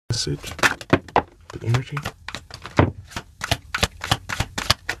Message, the energy.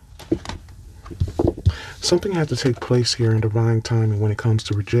 Something had to take place here in divine timing when it comes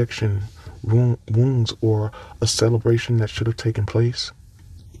to rejection, wounds, or a celebration that should have taken place.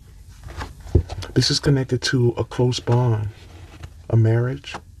 This is connected to a close bond, a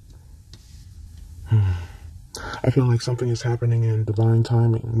marriage. I feel like something is happening in divine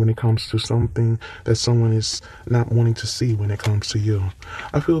timing when it comes to something that someone is not wanting to see when it comes to you.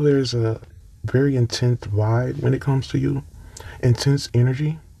 I feel there's a very intense vibe when it comes to you, intense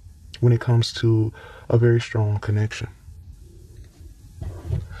energy when it comes to a very strong connection.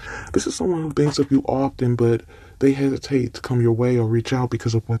 This is someone who thinks of you often, but they hesitate to come your way or reach out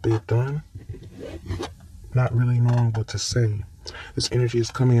because of what they've done, not really knowing what to say. This energy is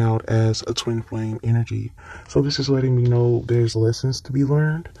coming out as a twin flame energy. So this is letting me know there's lessons to be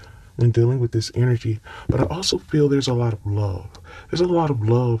learned when dealing with this energy. But I also feel there's a lot of love. There's a lot of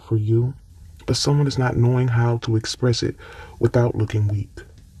love for you, but someone is not knowing how to express it without looking weak.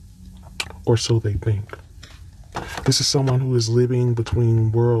 Or so they think. This is someone who is living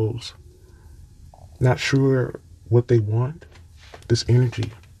between worlds, not sure what they want. This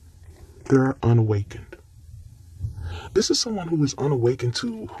energy, they're unawakened. This is someone who is unawakened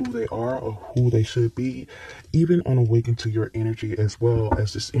to who they are or who they should be, even unawakened to your energy, as well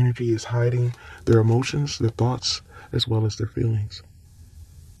as this energy is hiding their emotions, their thoughts, as well as their feelings.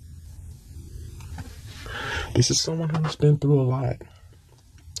 This is someone who's been through a lot,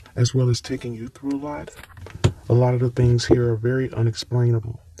 as well as taking you through a lot. A lot of the things here are very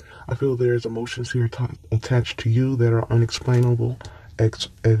unexplainable. I feel there's emotions here attached to you that are unexplainable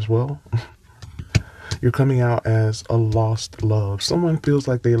as well. You're coming out as a lost love. Someone feels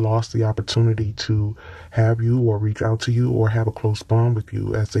like they lost the opportunity to have you or reach out to you or have a close bond with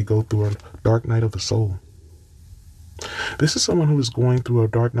you as they go through a dark night of the soul. This is someone who is going through a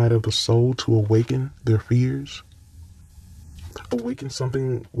dark night of the soul to awaken their fears, awaken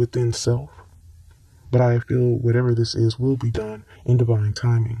something within self. But I feel whatever this is will be done in divine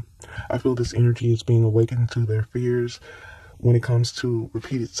timing. I feel this energy is being awakened to their fears when it comes to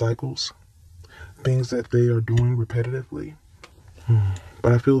repeated cycles, things that they are doing repetitively.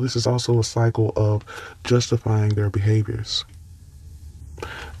 But I feel this is also a cycle of justifying their behaviors.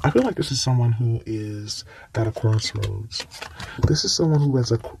 I feel like this is someone who is at a crossroads. This is someone who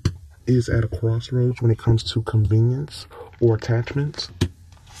is at a crossroads when it comes to convenience or attachments,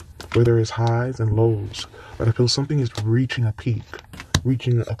 where there is highs and lows. But I feel something is reaching a peak,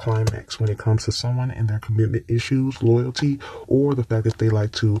 reaching a climax when it comes to someone and their commitment issues, loyalty, or the fact that they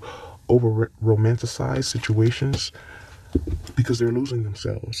like to over-romanticize situations because they're losing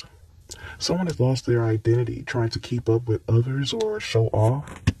themselves. Someone has lost their identity trying to keep up with others or show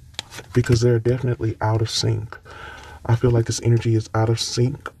off because they're definitely out of sync. I feel like this energy is out of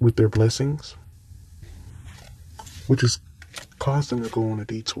sync with their blessings, which has caused them to go on a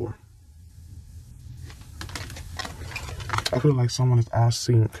detour. I feel like someone is out of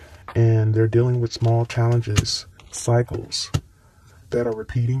sync and they're dealing with small challenges, cycles that are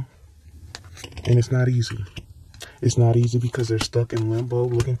repeating. And it's not easy. It's not easy because they're stuck in limbo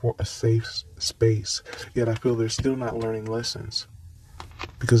looking for a safe space. Yet I feel they're still not learning lessons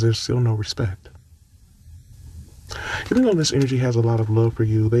because there's still no respect. Even though this energy has a lot of love for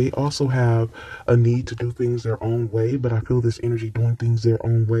you, they also have a need to do things their own way. But I feel this energy doing things their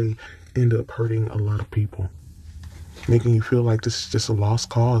own way end up hurting a lot of people, making you feel like this is just a lost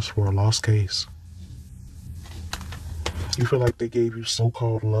cause for a lost case. You feel like they gave you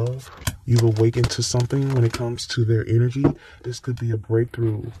so-called love. You've awakened to something when it comes to their energy. This could be a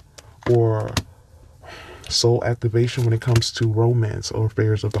breakthrough or soul activation when it comes to romance or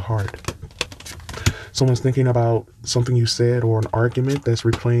affairs of the heart. Someone's thinking about something you said or an argument that's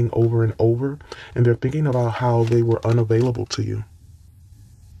replaying over and over, and they're thinking about how they were unavailable to you.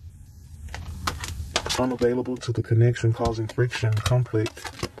 Unavailable to the connection, causing friction, conflict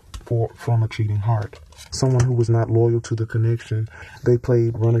from a cheating heart. Someone who was not loyal to the connection. They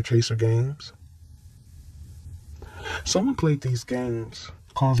played runner-chaser games. Someone played these games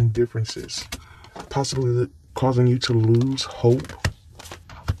causing differences, possibly causing you to lose hope,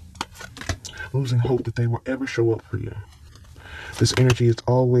 losing hope that they will ever show up for you. This energy is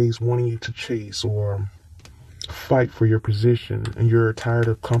always wanting you to chase or fight for your position, and you're tired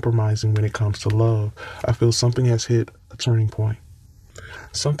of compromising when it comes to love. I feel something has hit a turning point.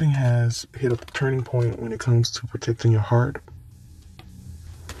 Something has hit a turning point when it comes to protecting your heart,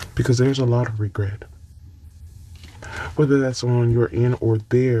 because there's a lot of regret. Whether that's on your end or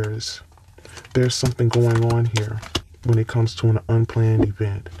theirs, there's something going on here when it comes to an unplanned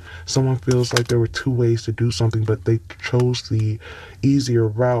event. Someone feels like there were two ways to do something, but they chose the easier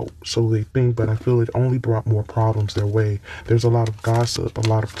route, so they think, but I feel it only brought more problems their way. There's a lot of gossip, a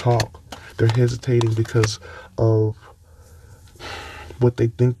lot of talk. They're hesitating because of what they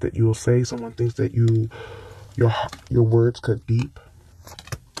think that you'll say. Someone thinks that your words cut deep,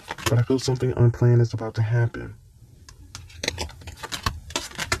 but I feel something unplanned is about to happen.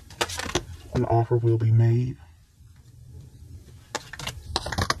 An offer will be made,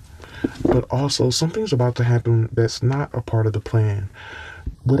 but also something's about to happen that's not a part of the plan.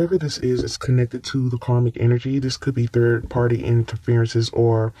 Whatever this is, it's connected to the karmic energy. This could be third-party interferences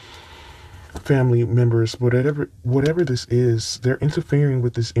or family members. Whatever this is, they're interfering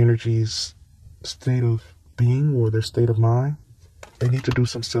with this energy's state of being or their state of mind. They need to do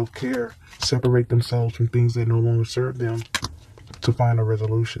some self-care, separate themselves from things that no longer serve them to find a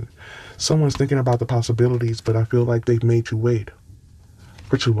resolution. Someone's thinking about the possibilities, but I feel like they've made you wait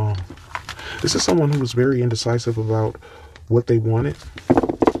for too long. This is someone who was very indecisive about what they wanted.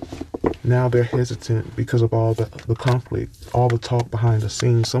 Now they're hesitant because of all the conflict, all the talk behind the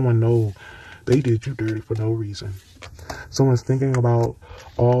scenes. Someone knows they did you dirty for no reason. Someone's thinking about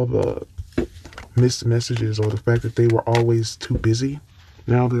all the missed messages or the fact that they were always too busy.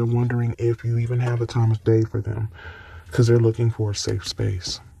 Now they're wondering if you even have a time of day for them because they're looking for a safe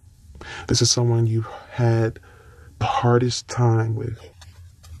space. This is someone you had the hardest time with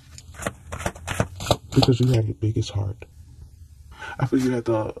because you have the biggest heart. I feel you had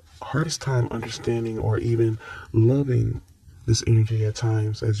the hardest time understanding or even loving this energy at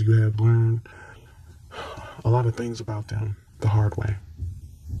times, as you have learned a lot of things about them the hard way.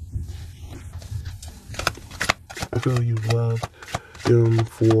 I feel you love them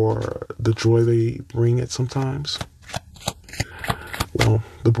for the joy they bring at sometimes. Well,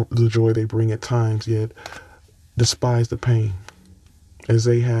 the joy they bring at times, yet despise the pain, as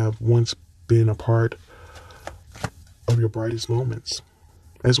they have once been a part of your brightest moments,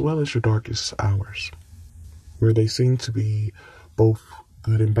 as well as your darkest hours, where they seem to be both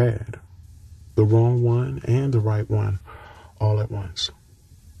good and bad, the wrong one and the right one, all at once.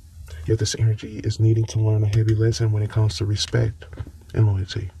 Yet this energy is needing to learn a heavy lesson when it comes to respect and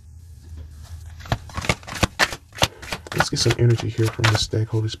loyalty. Let's get some energy here from this deck,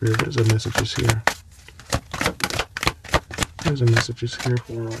 Holy Spirit. What is the messages here? There's the messages here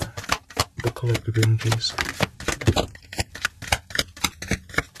for the collective energies.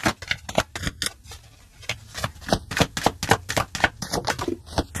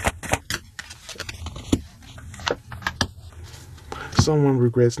 Someone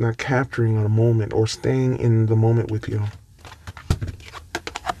regrets not capturing a moment or staying in the moment with you.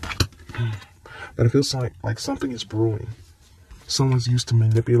 But it feels like something is brewing. Someone's used to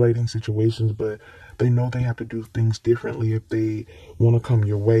manipulating situations, but they know they have to do things differently if they want to come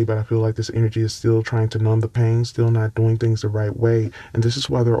your way. But I feel like this energy is still trying to numb the pain, still not doing things the right way. And this is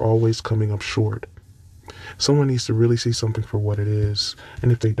why they're always coming up short. Someone needs to really see something for what it is.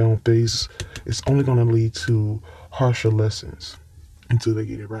 And if they don't, it's only going to lead to harsher lessons until they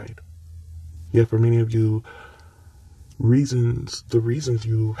get it right. Yet for many of you, the reasons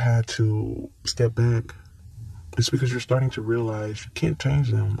you had to step back is because you're starting to realize you can't change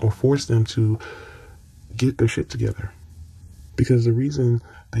them or force them to get their shit together. Because the reason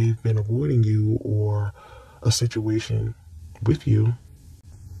they've been avoiding you or a situation with you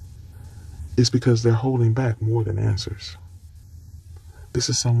is because they're holding back more than answers. This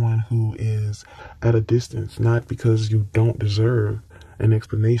is someone who is at a distance, not because you don't deserve an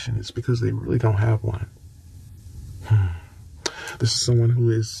explanation. It's because they really don't have one. This is someone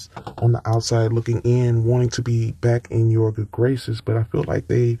who is on the outside looking in, wanting to be back in your good graces, but I feel like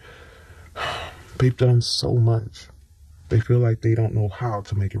they've done so much. They feel like they don't know how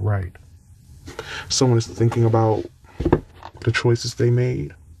to make it right. Someone is thinking about the choices they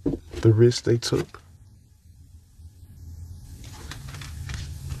made, the risks they took,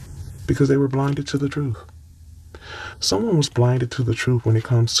 because they were blinded to the truth. Someone was blinded to the truth when it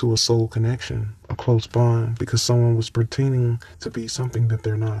comes to a soul connection, a close bond, because someone was pretending to be something that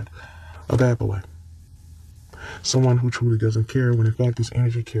they're not. A bad boy. Someone who truly doesn't care when in fact this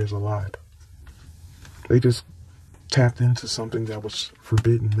energy cares a lot. They just tapped into something that was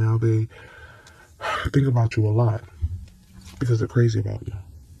forbidden. Now they think about you a lot because they're crazy about you.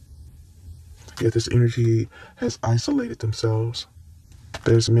 Yet this energy has isolated themselves.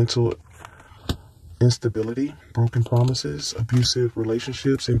 There's mental instability, broken promises, abusive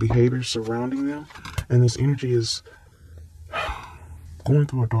relationships and behaviors surrounding them. And this energy is going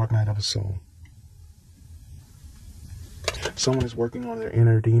through a dark night of the soul. Someone is working on their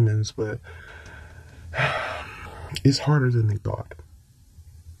inner demons, but It's harder than they thought.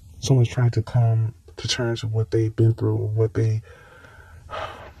 Someone's trying to come to terms with what they've been through, or what they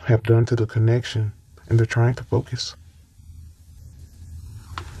have done to the connection, and they're trying to focus.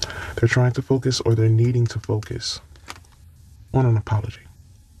 They're trying to focus, or they're needing to focus on an apology.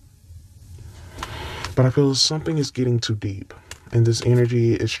 But I feel something is getting too deep, and this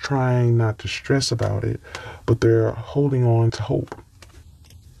energy is trying not to stress about it, but they're holding on to hope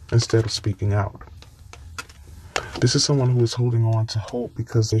instead of speaking out. This is someone who is holding on to hope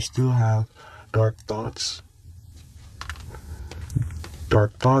because they still have dark thoughts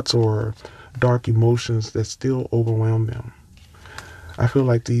or dark emotions that still overwhelm them. I feel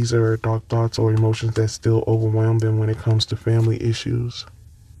like these are dark thoughts or emotions that still overwhelm them when it comes to family issues,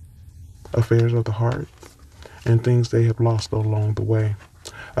 affairs of the heart, and things they have lost along the way.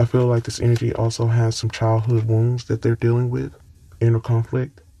 I feel like this energy also has some childhood wounds that they're dealing with, inner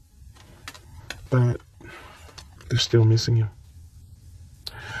conflict, but they're still missing you.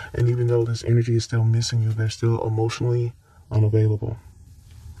 And even though this energy is still missing you, they're still emotionally unavailable,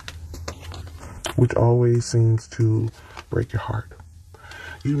 which always seems to break your heart.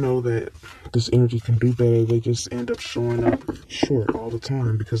 You know that this energy can do better. They just end up showing up short all the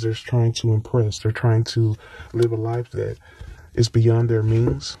time because they're trying to impress. They're trying to live a life that is beyond their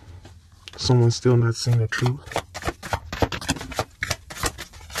means. Someone's still not seeing the truth.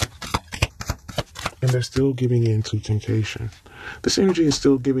 And they're still giving in to temptation. This energy is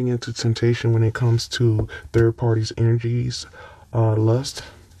still giving in to temptation when it comes to third parties' energies, lust.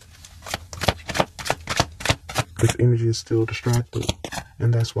 This energy is still distracted,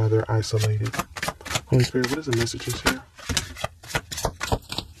 and that's why they're isolated. Holy Spirit, what is the messages here?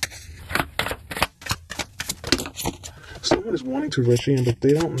 Someone is wanting to rush in, but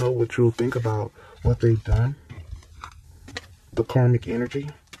they don't know what you'll think about what they've done. The karmic energy.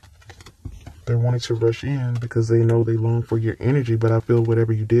 They're wanting to rush in because they know they long for your energy, but I feel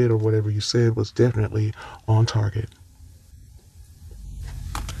whatever you did or whatever you said was definitely on target.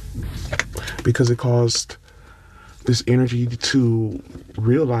 Because it caused this energy to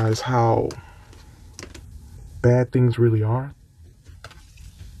realize how bad things really are.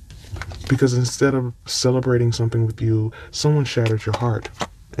 Because instead of celebrating something with you, someone shattered your heart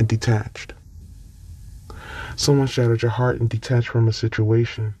and detached. Someone shattered your heart and detached from a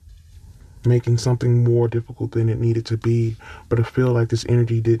situation, making something more difficult than it needed to be. But I feel like this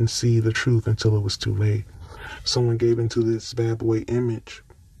energy didn't see the truth until it was too late. Someone gave into this bad boy image,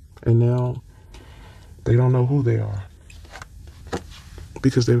 and now they don't know who they are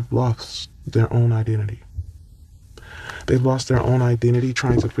because they've lost their own identity. They've lost their own identity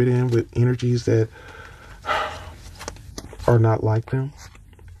trying to fit in with energies that are not like them.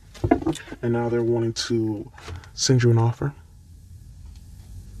 And now they're wanting to send you an offer.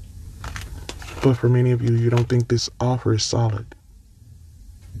 But for many of you, you don't think this offer is solid.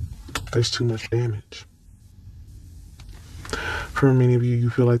 There's too much damage. For many of you,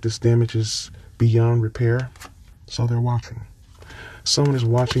 you feel like this damage is beyond repair, so they're watching. Someone is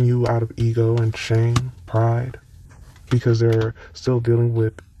watching you out of ego and shame, pride, because they're still dealing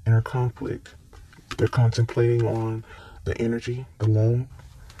with inner conflict. They're contemplating on the energy, the love,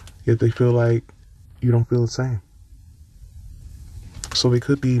 yet they feel like you don't feel the same. So they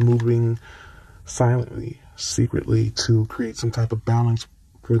could be moving silently, secretly, to create some type of balance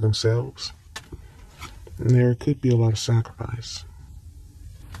for themselves. And there could be a lot of sacrifice.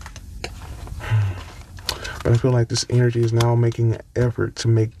 But I feel like this energy is now making an effort to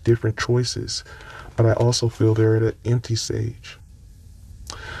make different choices. But I also feel they're at an empty stage.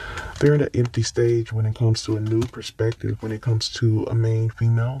 They're at an empty stage when it comes to a new perspective, when it comes to a main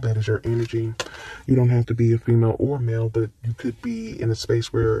female. That is your energy. You don't have to be a female or male, but you could be in a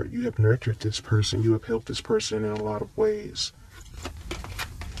space where you have nurtured this person. You have helped this person in a lot of ways.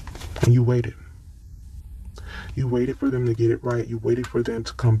 And you waited. You waited for them to get it right. You waited for them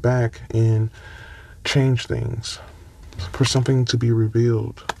to come back and change things, for something to be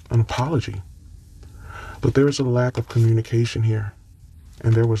revealed, an apology. But there is a lack of communication here,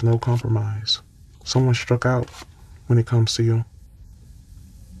 and there was no compromise. Someone struck out when it comes to you.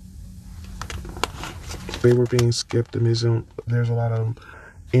 They were being skepticism. There's a lot of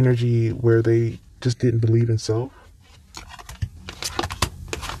energy where they just didn't believe in self.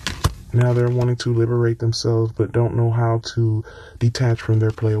 Now they're wanting to liberate themselves, but don't know how to detach from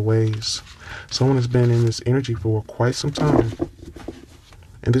their play ways. Someone has been in this energy for quite some time.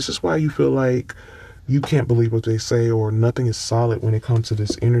 And this is why you feel like you can't believe what they say, or nothing is solid when it comes to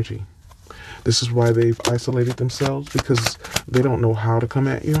this energy. This is why they've isolated themselves, because they don't know how to come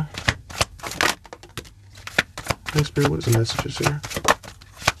at you. Hey, Spirit, what is the messages here?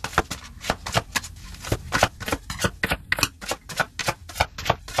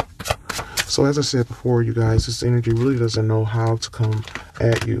 So as I said before, you guys, this energy really doesn't know how to come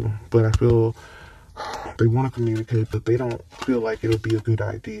at you, but I feel they want to communicate, but they don't feel like it'll be a good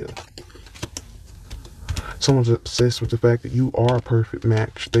idea. Someone's obsessed with the fact that you are a perfect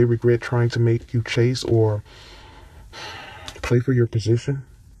match. They regret trying to make you chase or play for your position,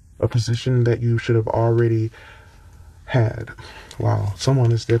 a position that you should have already had. Wow,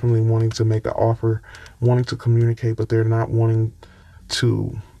 someone is definitely wanting to make an offer, wanting to communicate, but they're not wanting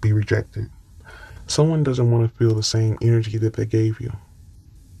to be rejected. Someone doesn't want to feel the same energy that they gave you.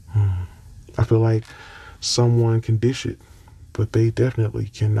 I feel like someone can dish it, but they definitely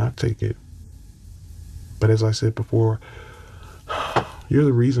cannot take it. But as I said before, you're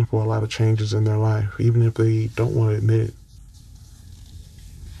the reason for a lot of changes in their life, even if they don't want to admit it.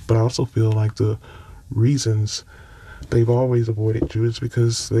 But I also feel like the reasons they've always avoided you is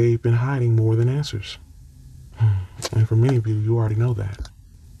because they've been hiding more than answers. And for many of you, you already know that.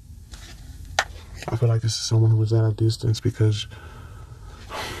 I feel like this is someone who is at a distance because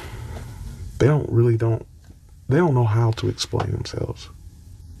they don't know how to explain themselves.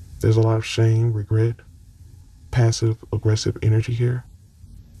 There's a lot of shame, regret, passive aggressive energy here.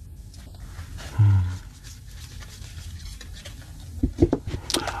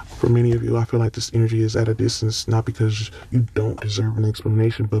 For many of you, I feel like this energy is at a distance, not because you don't deserve an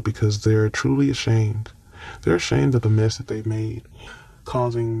explanation, but because they're truly ashamed. They're ashamed of the mess that they've made,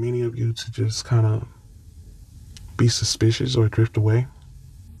 causing many of you to just kind of be suspicious or drift away.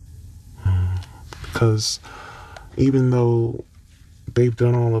 Because even though they've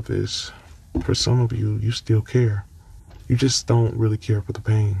done all of this, for some of you, you still care. You just don't really care for the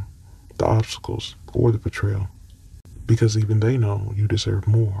pain, the obstacles, or the betrayal. Because even they know you deserve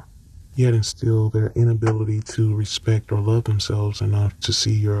more. Yet and still, their inability to respect or love themselves enough to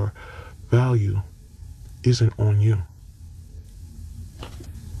see your value isn't on you.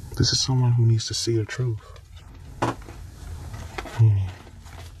 This is someone who needs to see the truth.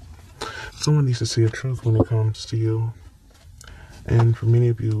 Someone needs to see the truth when it comes to you. And for many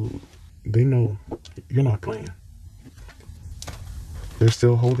of you, they know you're not playing. They're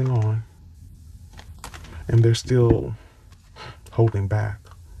still holding on. And they're still holding back.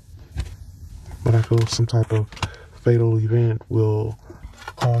 But I feel some type of fatal event will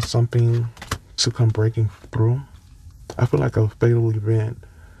cause something to come breaking through. I feel like a fatal event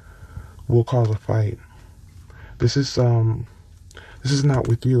will cause a fight. This is not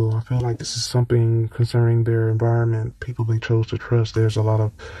with you. I feel like this is something concerning their environment, people they chose to trust. There's a lot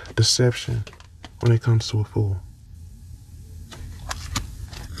of deception when it comes to a fool.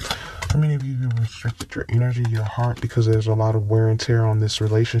 For many of you, you've restricted your energy, your heart, because there's a lot of wear and tear on this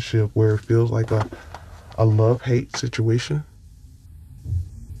relationship where it feels like a love-hate situation.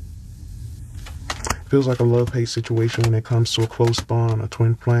 It feels like a love-hate situation when it comes to a close bond, a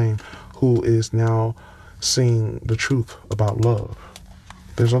twin flame, who is now seeing the truth about love.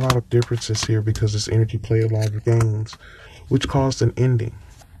 There's a lot of differences here because this energy played a lot of games, which caused an ending.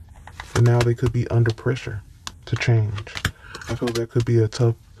 And now they could be under pressure to change. I feel that could be a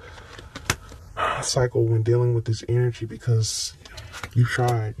tough cycle when dealing with this energy because you've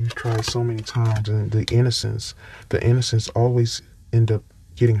tried so many times, and the innocence always end up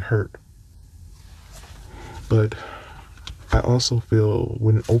getting hurt. But I also feel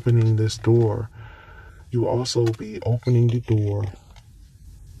when opening this door, you will also be opening the door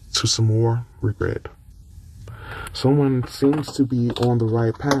to some more regret. Someone seems to be on the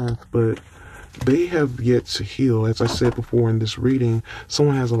right path, but they have yet to heal. As I said before in this reading,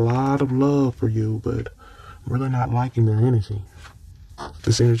 someone has a lot of love for you, but really not liking their energy.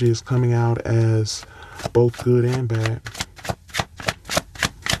 This energy is coming out as both good and bad.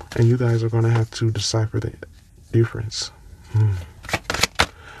 And you guys are going to have to decipher the difference.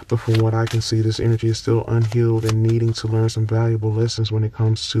 But from what I can see, this energy is still unhealed and needing to learn some valuable lessons when it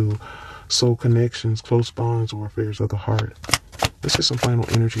comes to soul connections, close bonds, or affairs of the heart. Let's get some final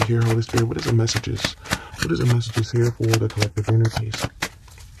energy here, Holy Spirit. What is the messages? What is the messages here for the collective energies?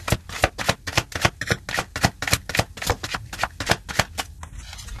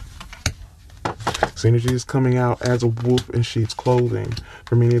 This energy is coming out as a wolf in sheep's clothing.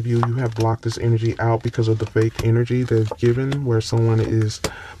 For many of you, you have blocked this energy out because of the fake energy they've given, where someone is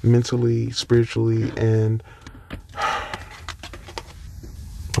mentally, spiritually, and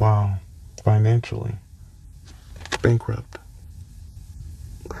wow, financially bankrupt.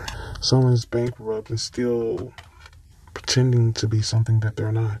 Someone is bankrupt and still pretending to be something that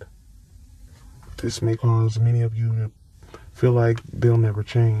they're not. This may cause many of you to feel like they'll never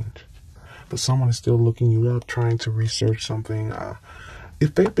change. But someone is still looking you up, trying to research something.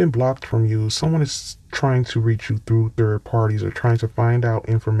 If they've been blocked from you, someone is trying to reach you through third parties or trying to find out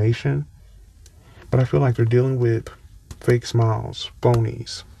information But I feel like they're dealing with fake smiles,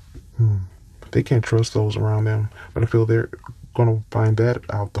 phonies. They can't trust those around them. But I feel they're going to find that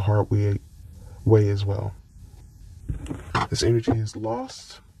out the hard way as well. This energy is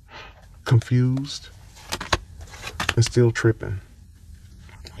lost, confused, and still tripping.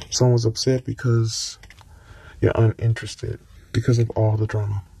 Someone's upset because you're uninterested because of all the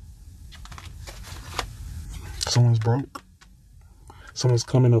drama. Someone's broke. Someone's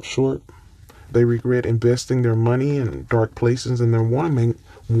coming up short. They regret investing their money in dark places, and they're wanting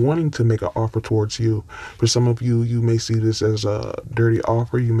to make an offer towards you. For some of you, you may see this as a dirty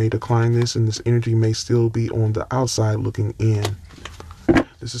offer. You may decline this, and this energy may still be on the outside looking in.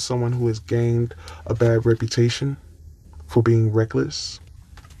 This is someone who has gained a bad reputation for being reckless.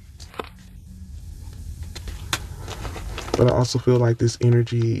 But I also feel like this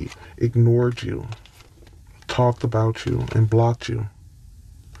energy ignored you, talked about you, and blocked you.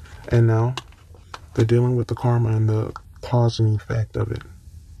 And now they're dealing with the karma and the cause and effect of it.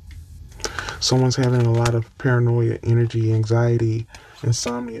 Someone's having a lot of paranoia, energy, anxiety,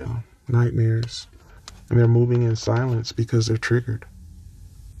 insomnia, nightmares, and they're moving in silence because they're triggered.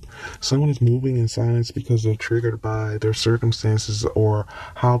 Someone is moving in silence because they're triggered by their circumstances or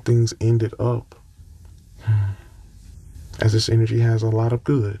how things ended up. As this energy has a lot of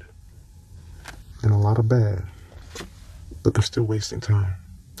good and a lot of bad, but they're still wasting time.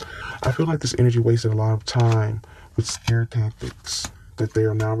 I feel like this energy wasted a lot of time with scare tactics that they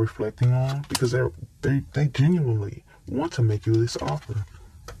are now reflecting on because they genuinely want to make you this offer.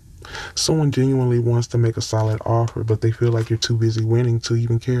 Someone genuinely wants to make a solid offer, but they feel like you're too busy winning to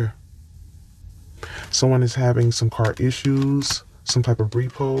even care. Someone is having some car issues, some type of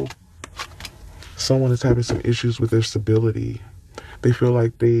repo. Someone is having some issues with their stability. They feel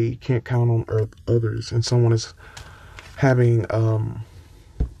like they can't count on others, and someone is having a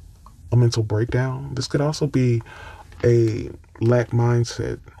mental breakdown. This could also be a lack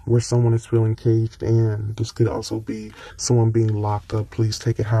mindset where someone is feeling caged in. This could also be someone being locked up. Please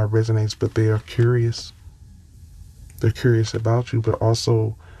take it how it resonates, but they are curious. They're curious about you, but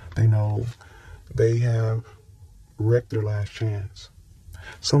also they know they have wrecked their last chance.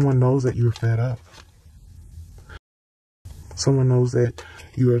 Someone knows that you're fed up. Someone knows that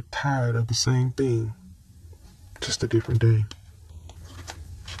you are tired of the same thing, just a different day.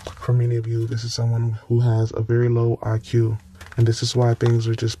 For many of you, this is someone who has a very low IQ, and this is why things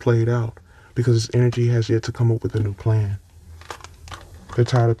are just played out, because this energy has yet to come up with a new plan. They're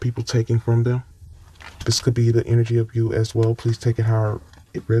tired of people taking from them. This could be the energy of you as well. Please take it how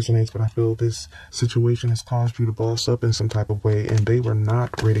it resonates, but I feel this situation has caused you to boss up in some type of way, and they were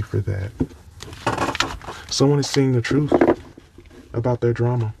not ready for that. Someone is seeing the truth about their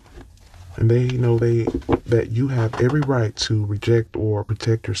drama, and they know that you have every right to reject or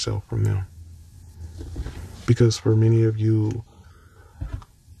protect yourself from them. Because for many of you,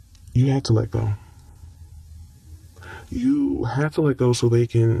 you had to let go. You had to let go so they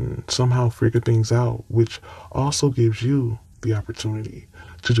can somehow figure things out, which also gives you the opportunity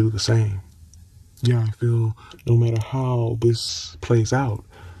to do the same. Yeah, I feel no matter how this plays out,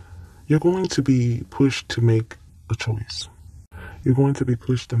 you're going to be pushed to make a choice. You're going to be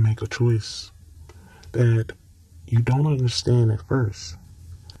pushed to make a choice that you don't understand at first.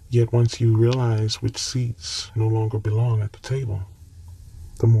 Yet once you realize which seats no longer belong at the table,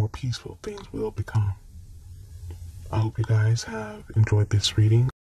 the more peaceful things will become. I hope you guys have enjoyed this reading.